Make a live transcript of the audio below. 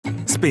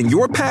Spin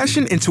your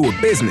passion into a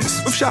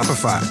business with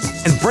Shopify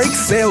and break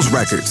sales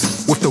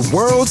records with the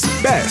world's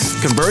best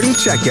converting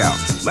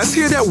checkout. Let's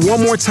hear that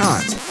one more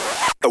time.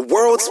 The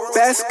world's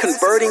best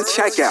converting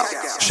checkout.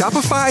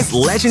 Shopify's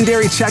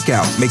legendary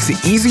checkout makes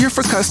it easier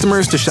for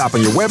customers to shop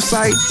on your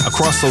website,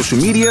 across social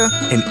media,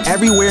 and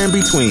everywhere in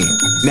between.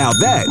 Now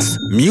that's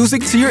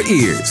music to your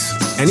ears.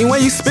 Any way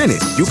you spin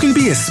it, you can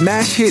be a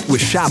smash hit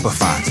with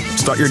Shopify.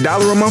 Start your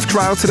 $1 a month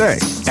trial today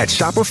at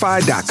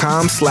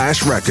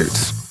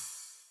shopify.com/records.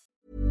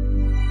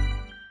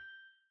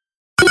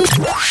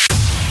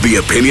 The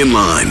Opinion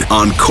Line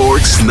on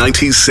Cork's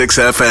 96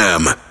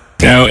 FM.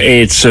 Now,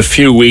 it's a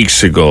few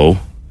weeks ago,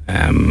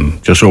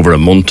 just over a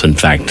month, in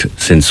fact,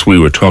 since we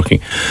were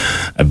talking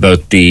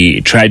about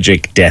the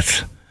tragic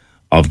death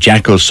of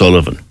Jack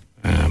O'Sullivan,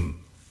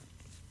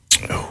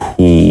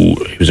 who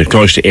was a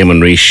Cloister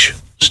Éamon Rish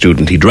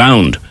student. He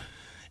drowned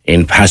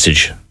in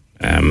Passage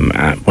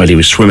while he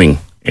was swimming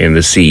in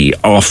the sea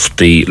off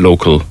the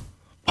local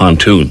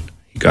pontoon.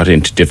 He got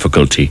into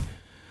difficulty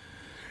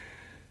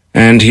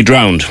and he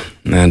drowned,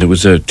 and it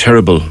was a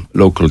terrible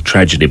local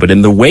tragedy. But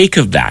in the wake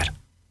of that,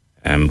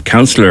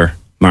 Councillor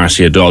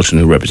Marcia Dalton,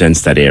 who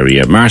represents that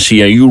area.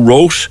 Marcia, you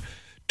wrote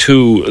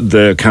to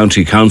the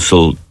County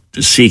Council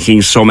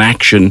seeking some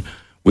action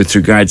with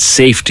regards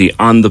safety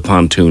on the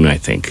pontoon, I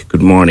think.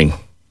 Good morning.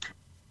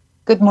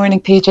 Good morning,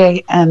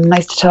 PJ.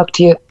 Nice to talk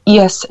to you.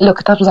 Yes,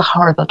 look, that was a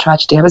horrible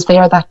tragedy. I was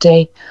there that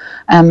day,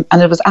 and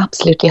it was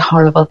absolutely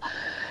horrible.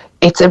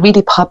 It's a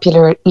really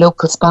popular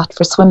local spot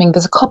for swimming.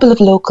 There's a couple of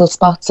local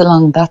spots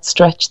along that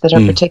stretch that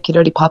are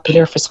particularly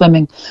popular for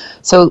swimming.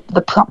 So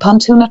the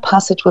pontoon at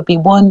Passage would be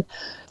one,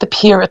 the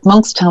pier at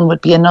Monkstown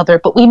would be another,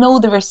 but we know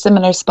there are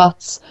similar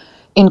spots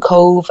in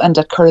Cove and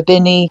at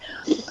Currabinny,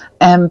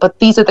 but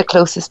these are the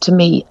closest to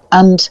me.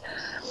 And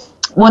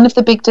one of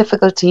the big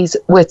difficulties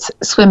with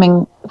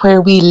swimming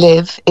where we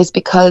live is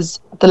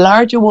because the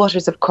larger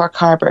waters of Cork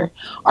Harbour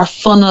are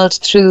funnelled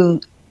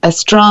through a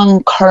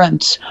strong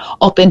current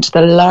up into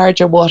the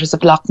larger waters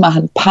of Lough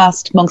Mahon,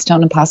 past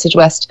Monkstown and Passage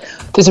West.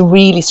 There's a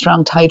really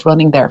strong tide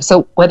running there.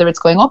 So whether it's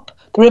going up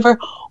the river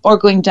or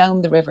going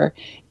down the river,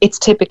 it's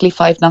typically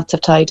 5 knots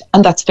of tide,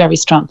 and that's very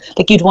strong.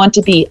 Like, you'd want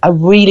to be a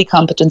really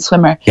competent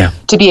swimmer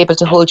to be able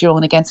to hold your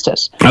own against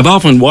it. I've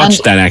often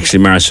watched that, actually,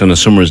 Marcia, on a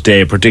summer's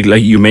day,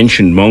 particularly you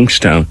mentioned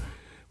Monkstown,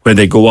 where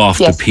they go off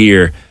the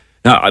pier.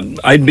 Now,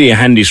 I'd be a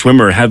handy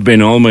swimmer, have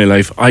been all my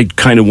life. I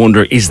kind of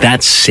wonder, is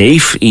that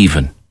safe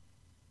even?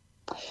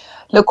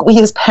 Look, we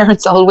as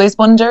parents always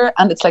wonder,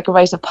 and it's like a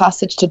rite of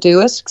passage to do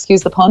it,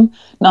 excuse the pun,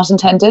 not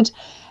intended.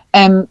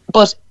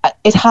 But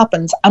it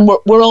happens, and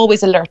we're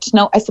always alert.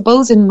 Now, I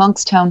suppose in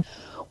Monkstown,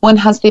 one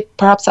has the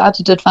perhaps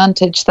added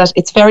advantage that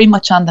it's very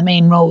much on the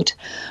main road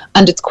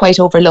and it's quite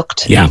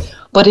overlooked. Yeah.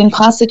 But in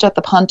Passage at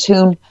the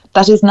pontoon,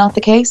 that is not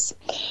the case.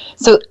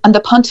 So, and the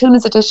pontoon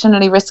is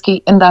additionally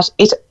risky in that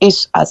it,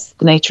 as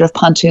the nature of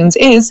pontoons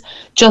is,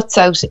 juts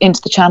out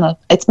into the channel.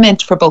 It's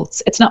meant for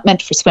boats. It's not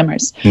meant for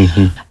swimmers.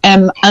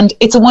 And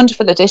it's a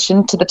wonderful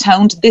addition to the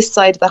town, to this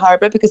side of the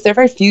harbour, because there are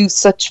very few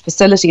such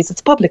facilities. It's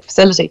a public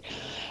facility.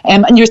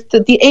 And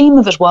the aim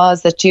of it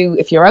was that you,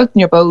 if you're out in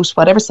your boat,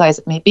 whatever size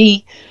it may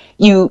be,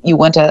 you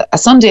want a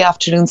Sunday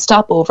afternoon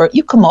stopover,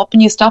 you come up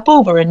and you stop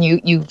over and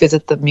you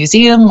visit the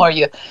museum, or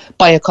you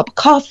buy a cup of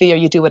coffee, or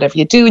you do whatever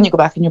you do, and you go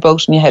back in your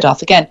boat and you head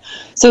off again.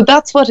 So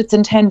that's what it's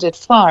intended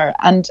for,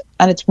 and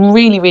it's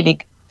really, really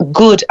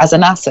good as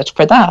an asset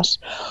for that,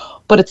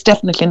 but it's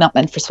definitely not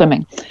meant for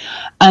swimming.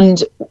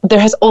 And there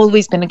has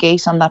always been a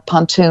gate on that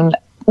pontoon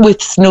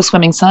with no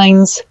swimming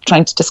signs,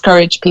 trying to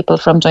discourage people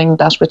from doing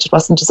that which it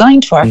wasn't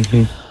designed for.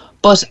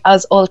 But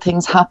as all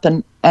things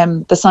happen,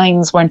 the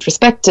signs weren't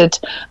respected,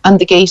 and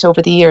the gate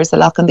over the years, the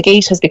lock on the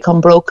gate has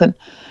become broken.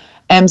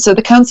 So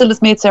the council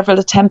has made several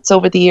attempts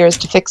over the years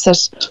to fix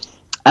it,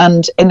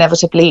 and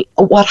inevitably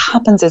what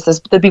happens is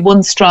there'll be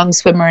one strong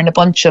swimmer in a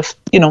bunch of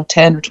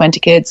 10 or 20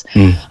 kids,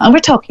 and we're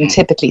talking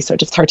typically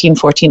sort of 13,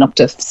 14 up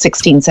to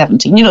 16,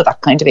 17,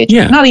 that kind of age,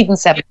 not even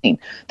 17,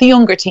 the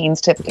younger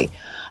teens typically.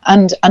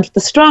 And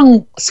the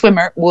strong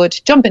swimmer would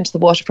jump into the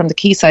water from the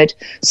quayside,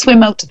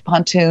 swim out to the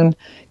pontoon,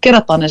 get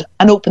up on it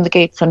and open the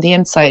gate from the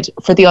inside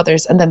for the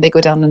others, and then they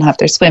go down and have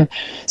their swim.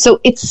 So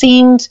it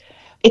seems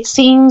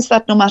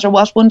that no matter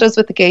what one does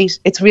with the gate,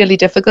 it's really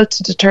difficult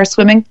to deter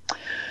swimming.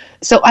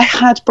 So I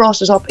had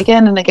brought it up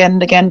again and again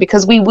and again,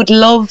 because we would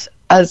love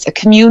as a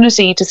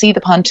community to see the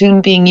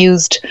pontoon being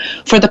used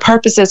for the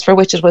purposes for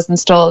which it was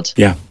installed.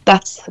 Yeah.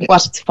 That's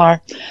what it's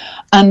for.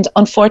 And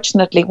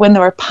unfortunately, when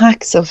there are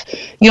packs of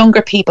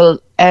younger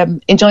people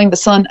enjoying the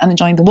sun and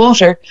enjoying the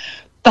water,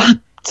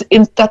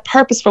 that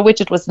purpose for which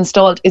it was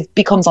installed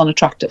becomes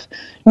unattractive.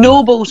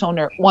 No boat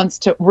owner wants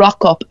to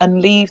rock up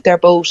and leave their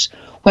boat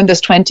when there's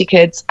 20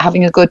 kids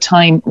having a good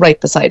time right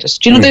beside it.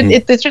 Do you know,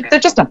 they're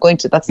just not going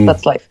to. That's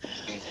life.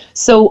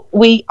 So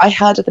I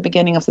had at the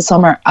beginning of the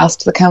summer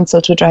asked the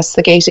council to address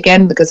the gate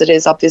again, because it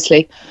is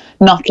obviously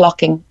not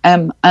locking,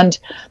 and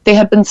they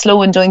have been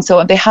slow in doing so,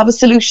 and they have a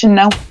solution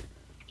now,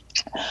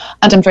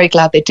 and I'm very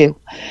glad they do.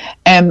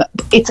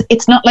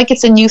 It's not like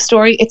it's a new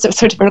story. It's a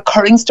sort of a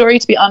recurring story,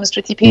 to be honest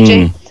with you,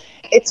 PJ.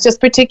 it's just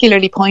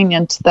particularly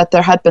poignant that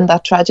there had been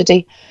that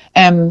tragedy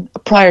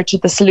prior to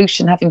the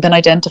solution having been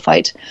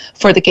identified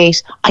for the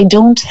gate. I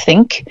don't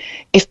think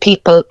if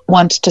people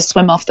want to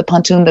swim off the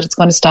pontoon that it's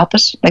going to stop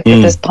it. Like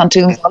there's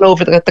pontoons all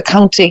over the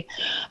county,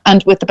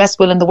 and with the best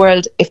will in the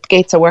world, if the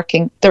gates are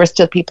working, there are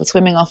still people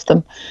swimming off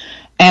them.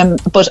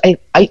 But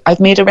I've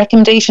made a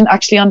recommendation,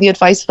 actually on the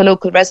advice of a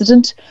local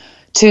resident,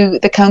 to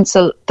the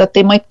council that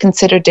they might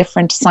consider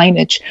different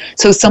signage.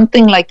 So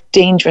something like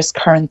dangerous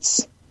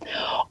currents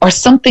or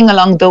something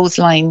along those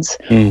lines,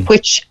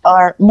 which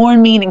are more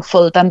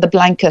meaningful than the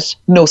blanket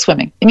no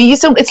swimming. I mean,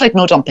 it's like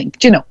no jumping,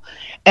 do you know?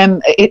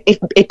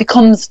 It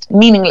becomes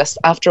meaningless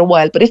after a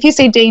while. But if you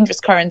say dangerous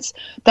currents,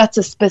 that's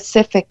a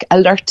specific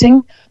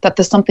alerting that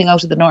there's something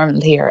out of the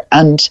normal here,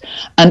 and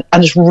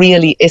it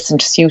really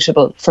isn't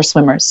suitable for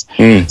swimmers.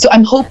 So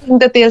I'm hoping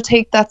that they'll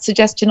take that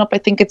suggestion up. I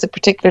think it's a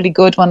particularly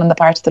good one on the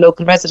part of the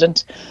local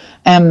resident,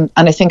 and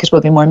I think it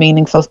will be more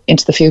meaningful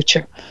into the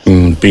future.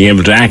 Being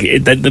able to act,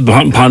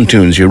 the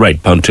pontoons, you're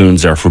right,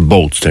 pontoons are for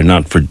boats. They're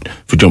not for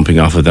jumping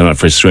off of, they're not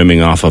for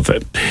swimming off of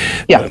it.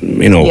 Yeah.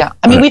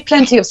 I mean, we've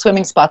plenty of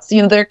swimming spots.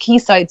 You know, there are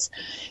quaysides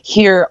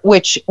here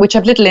which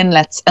have little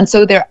inlets, and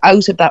so they're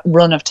out of that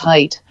run of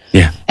tide.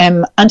 Yeah.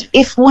 And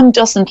if one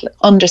doesn't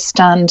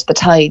understand the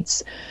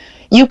tides,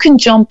 you can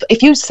jump.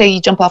 If you say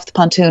you jump off the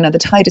pontoon and the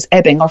tide is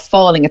ebbing or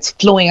falling, it's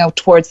flowing out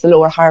towards the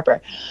lower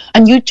harbour,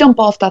 and you jump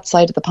off that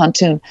side of the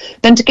pontoon,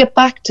 then to get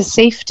back to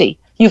safety,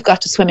 you've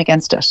got to swim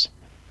against it.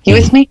 You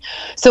with me?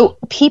 So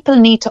people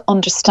need to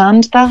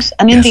understand that,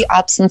 and in the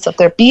absence of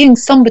there being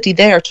somebody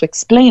there to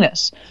explain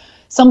it,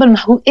 someone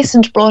who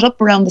isn't brought up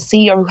around the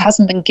sea or who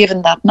hasn't been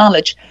given that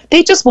knowledge,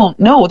 they just won't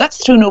know.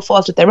 That's through no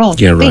fault of their own.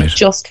 Yeah, right. They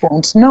just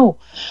won't know.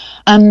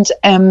 And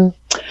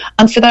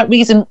for that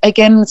reason,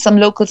 again, some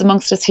locals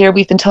amongst us here,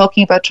 we've been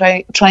talking about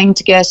trying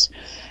to get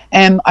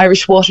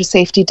Irish water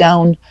safety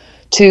down,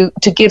 to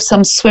give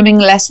some swimming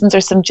lessons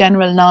or some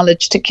general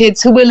knowledge to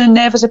kids who will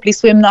inevitably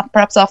swim, not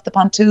perhaps off the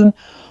pontoon,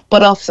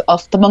 but off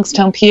the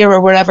Monkstown Pier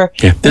or wherever.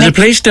 Yeah. There's a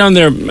place down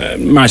there,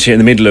 Marcia, in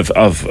the middle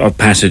of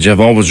Passage. I've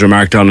always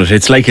remarked on it.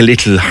 It's like a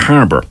little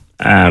harbour.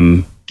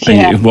 And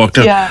you walked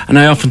up, and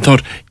I often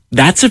thought,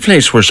 that's a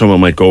place where someone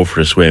might go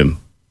for a swim.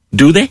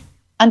 Do they?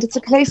 And it's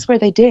a place where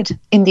they did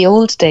in the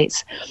old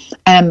days.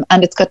 And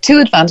it's got two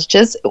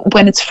advantages.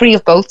 When it's free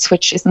of boats,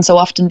 which isn't so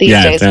often these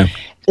days,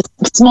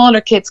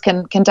 smaller kids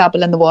can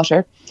dabble in the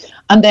water.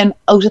 And then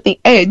out at the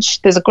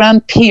edge, there's a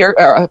grand pier,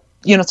 or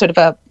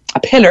a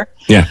pillar,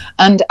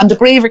 and the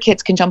braver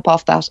kids can jump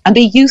off that. And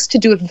they used to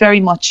do it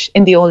very much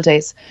in the old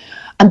days.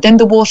 And then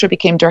the water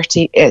became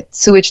dirty.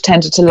 Sewage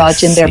tended to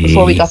lodge in there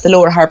before we got the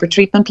lower harbour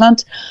treatment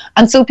plant.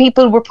 And so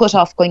people were put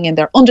off going in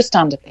there,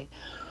 understandably.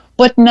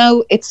 But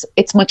now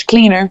it's much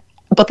cleaner,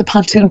 but the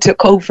pontoon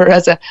took over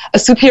as a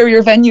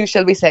superior venue,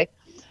 shall we say.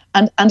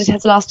 And it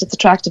has lost its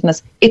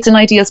attractiveness. It's an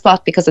ideal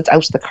spot because it's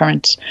out of the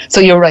current. So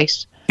you're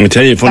right. I'll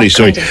tell you a funny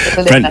story.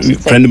 A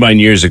friend of mine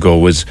years ago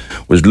was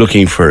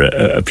looking for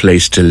a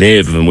place to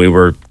live, and we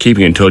were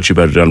keeping in touch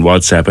about it on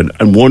WhatsApp.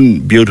 And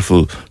one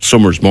beautiful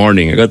summer's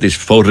morning, I got this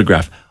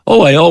photograph.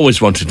 Oh, I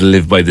always wanted to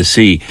live by the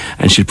sea.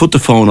 And she'd put the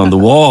phone on the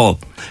wall,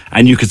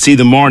 and you could see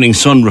the morning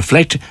sun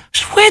reflect. I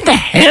said, where the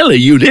hell are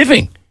you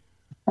living?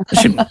 I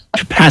said,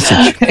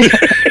 Passage.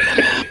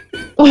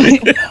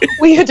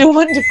 We had a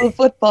wonderful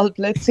football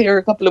blitz here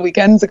a couple of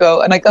weekends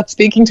ago, and I got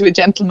speaking to a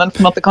gentleman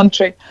from up the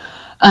country.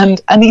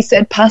 And he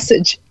said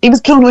Passage. He was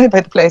blown away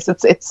by the place.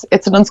 It's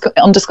an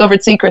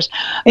undiscovered secret.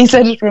 And he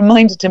said it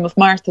reminded him of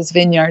Martha's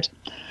Vineyard.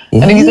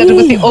 Ooh. And he said it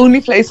was the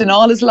only place in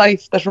all his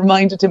life that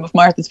reminded him of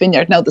Martha's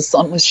Vineyard. Now the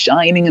sun was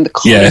shining and the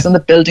colours and the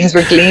buildings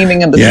were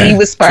gleaming and the sea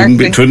was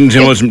sparkling.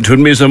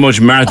 Couldn't be so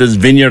much Martha's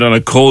Vineyard on a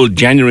cold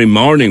January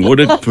morning, would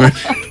it?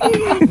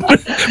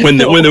 when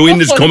the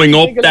wind is coming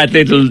up that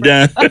little...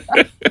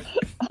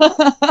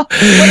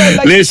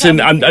 Listen,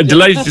 I'm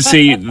delighted to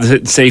see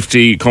the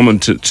safety coming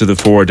to the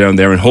fore down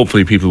there, and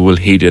hopefully people will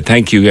heed it.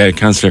 Thank you,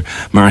 Councillor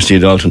Marcia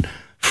Dalton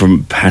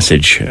from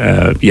Passage.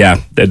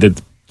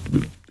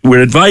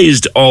 We're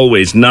advised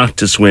always not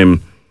to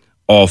swim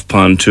off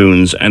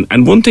pontoons,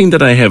 and one thing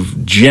that I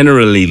have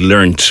generally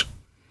learnt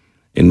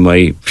in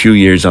my few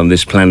years on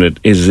this planet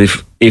is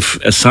if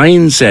a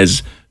sign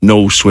says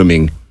no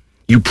swimming,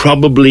 you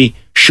probably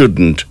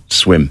shouldn't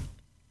swim.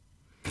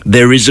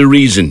 There is a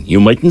reason. You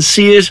mightn't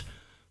see it,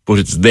 but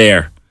it's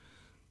there.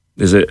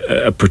 There's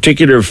a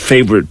particular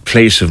favourite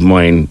place of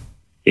mine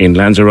in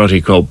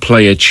Lanzarote called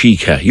Playa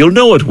Chica. You'll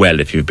know it well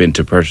if you've been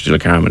to Puerto del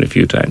Carmen a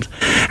few times.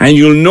 And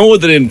you'll know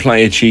that in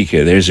Playa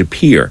Chica there's a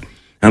pier.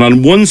 And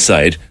on one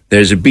side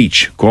there's a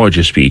beach,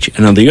 gorgeous beach.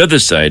 And on the other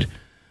side,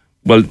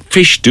 well,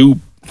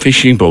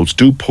 fishing boats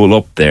do pull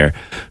up there.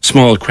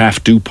 Small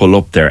craft do pull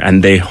up there,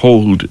 and they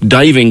hold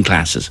diving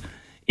classes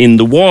in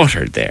the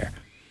water there.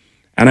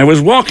 And I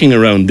was walking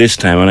around this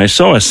time and I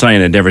saw a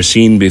sign I'd never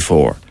seen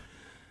before.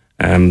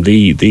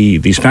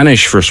 the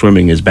Spanish for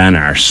swimming is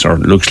banars, or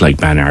looks like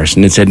banars,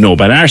 and it said no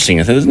banarsing.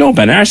 I said, there's no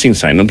banarsing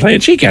sign on Playa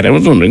Chica. I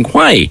was wondering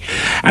why.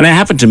 And I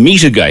happened to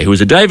meet a guy who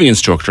was a diving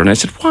instructor, and I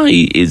said,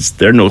 why is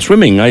there no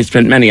swimming? I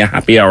spent many a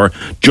happy hour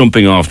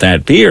jumping off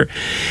that pier.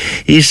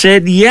 He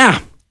said, yeah,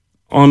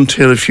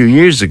 until a few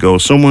years ago,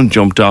 someone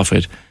jumped off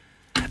it,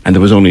 and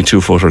there was only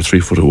 2 foot or 3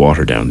 foot of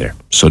water down there.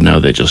 So now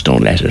they just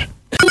don't let it.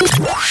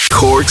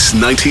 Cork's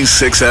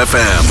 96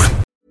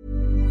 FM.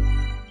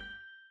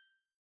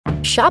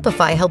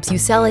 Shopify helps you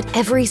sell at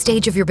every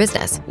stage of your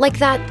business. Like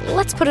that,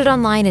 let's put it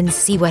online and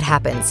see what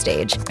happens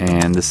stage.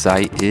 And the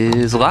site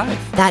is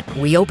live. That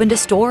we opened a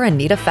store and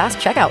need a fast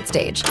checkout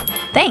stage.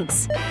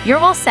 Thanks. You're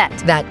all set.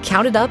 That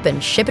count it up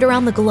and ship it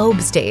around the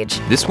globe stage.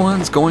 This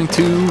one's going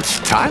to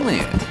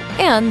Thailand.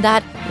 And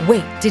that,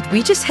 wait, did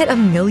we just hit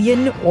 1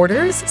 million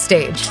orders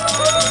stage?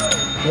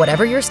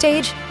 Whatever your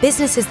stage,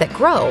 businesses that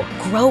grow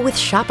with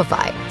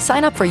Shopify.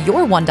 Sign up for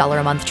your $1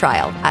 a month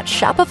trial at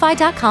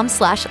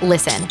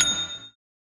shopify.com/listen.